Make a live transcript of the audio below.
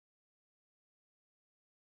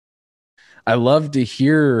I love to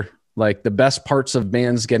hear like the best parts of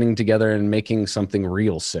bands getting together and making something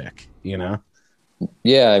real sick, you know?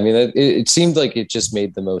 Yeah, I mean, it seemed like it just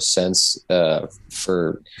made the most sense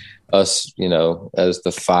for us, you know, as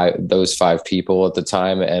those five people at the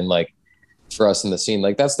time, and like for us in the scene.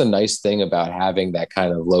 Like that's the nice thing about having that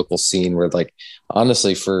kind of local scene, where like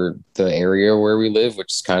honestly, for the area where we live,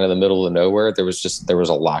 which is kind of the middle of nowhere, there was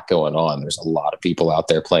a lot going on. There's a lot of people out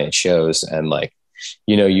there playing shows, and like,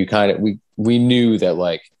 you know, you kind of we knew that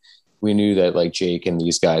like Jake and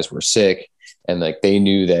these guys were sick. And like they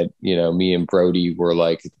knew that, you know, me and Brody were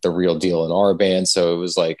like the real deal in our band. So it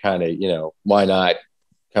was like kind of, you know, why not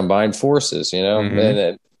combine forces, you know?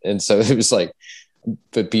 Mhm. And so it was like,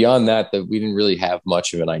 but beyond that we didn't really have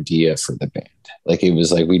much of an idea for the band. Like it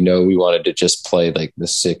was like, we know we wanted to just play like the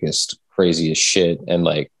sickest, craziest shit and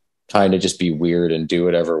like kind of just be weird and do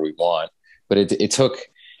whatever we want. But it took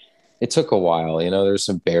a while, you know, there's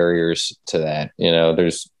some barriers to that, you know,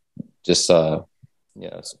 there's just, you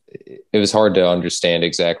know, it was hard to understand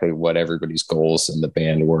exactly what everybody's goals in the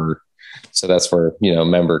band were. So that's where, you know,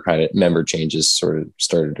 member changes sort of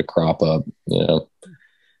started to crop up, you know,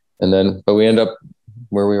 and then, but we end up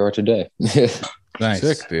where we are today. Nice.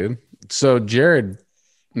 Sick, dude. So Jared,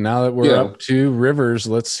 now that we're up to Rivers,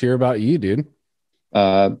 let's hear about you, dude.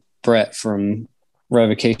 Brett from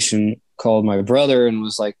Revocation called my brother and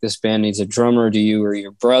was like, this band needs a drummer. Do you or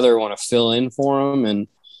your brother want to fill in for him? And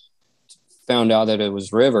found out that it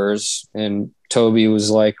was Rivers, and Toby was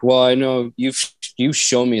like, well, I know you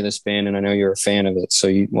show me this band and I know you're a fan of it,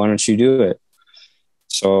 so why don't you do it?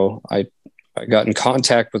 So I got in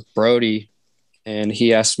contact with Brody, and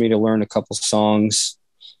he asked me to learn a couple songs,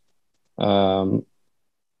 and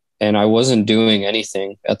I wasn't doing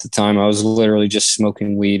anything at the time. I was literally just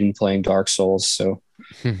smoking weed and playing Dark Souls. So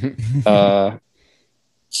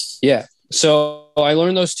yeah, so I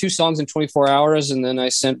learned those 2 songs in 24 hours, and then I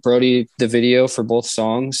sent Brody the video for both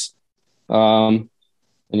songs. And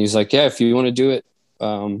he's like, yeah, if you want to do it,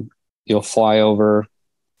 you'll fly over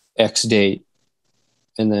X date.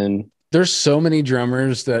 And then there's so many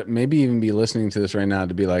drummers that maybe even be listening to this right now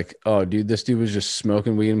to be like, oh, dude, this dude was just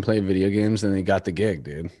smoking weed and playing video games, and he got the gig,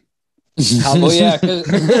 dude. Well, yeah,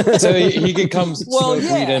 so he could come smoke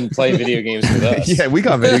weed and play video games with us. Yeah, we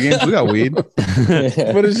got video games, we got weed.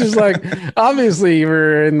 But it's just like, obviously you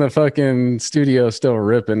were in the fucking studio still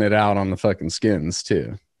ripping it out on the fucking skins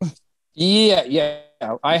too. Yeah.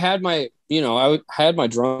 I had my, you know, I had my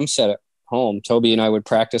drum set at home. Toby and I would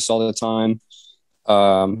practice all the time.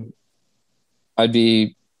 I'd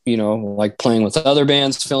be, you know, like playing with other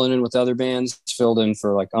bands, filling in with other bands, filled in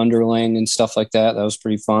for like Underling and stuff like that. That was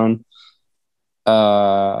pretty fun.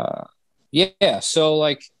 Yeah. So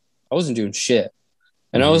like I wasn't doing shit,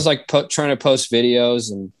 and I was like trying to post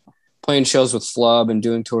videos and playing shows with Flub and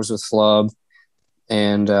doing tours with Flub.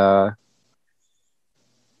 And,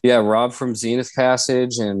 yeah, Rob from Zenith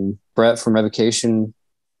Passage and Brett from Revocation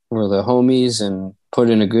were the homies and put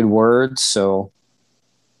in a good word. So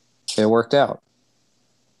it worked out.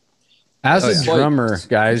 As a drummer,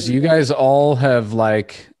 guys, you guys all have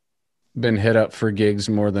like been hit up for gigs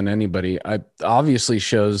more than anybody. I obviously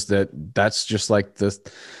shows that that's just like the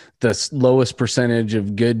lowest percentage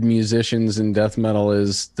of good musicians in death metal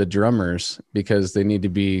is the drummers, because they need to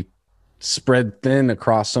be spread thin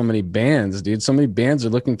across so many bands, dude. So many bands are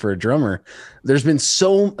looking for a drummer. There's been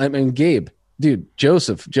Gabe, dude,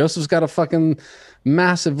 Joseph's got a fucking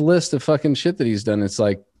massive list of fucking shit that he's done. It's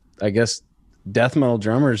like, I guess death metal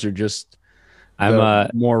drummers are just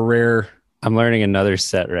more rare. I'm learning another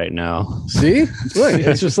set right now. See, look,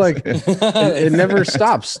 it's just like it never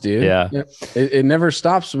stops, dude. Yeah, it never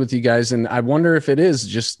stops with you guys, and I wonder if it is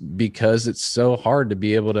just because it's so hard to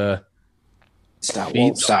be able to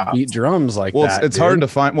beat drums like that. It's hard to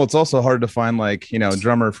find. Well, it's also hard to find, like, you know, a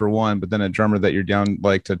drummer for one, but then a drummer that you're down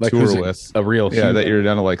like to tour with, a real human. that you're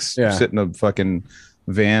down to like sit in a fucking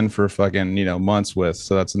van for fucking, you know, months with.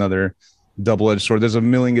 So that's another double-edged sword. There's a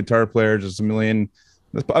million guitar players. There's a million.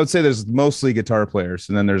 I would say there's mostly guitar players,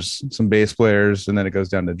 and then there's some bass players, and then it goes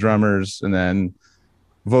down to drummers, and then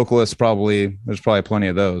vocalists. There's probably plenty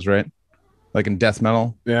of those, right? Like in death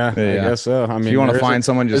metal. Yeah, I guess so. I mean, if you want to find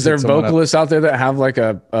someone, is there vocalists out there that have like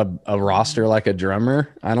a roster like a drummer?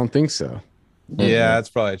 I don't think so. Yeah, that's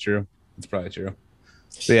probably true.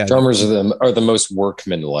 So yeah, drummers are the most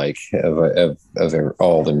workman-like of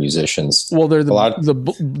all the musicians. Well,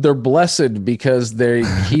 they're blessed because they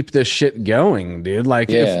keep this shit going, dude. Like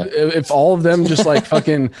if all of them just like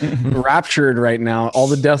fucking raptured right now, all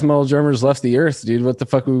the death metal drummers left the earth, dude, what the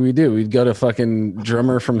fuck would we do? We'd go to fucking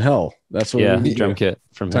drummer from hell. That's what we drum kit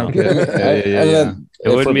from hell. Yeah. It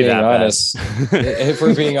wouldn't be that honest, if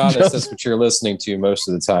we're being honest, that's what you're listening to most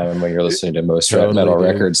of the time when you're listening to most rap metal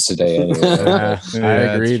records today. Anyway. I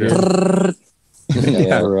agree, dude.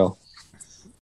 Yeah, for real.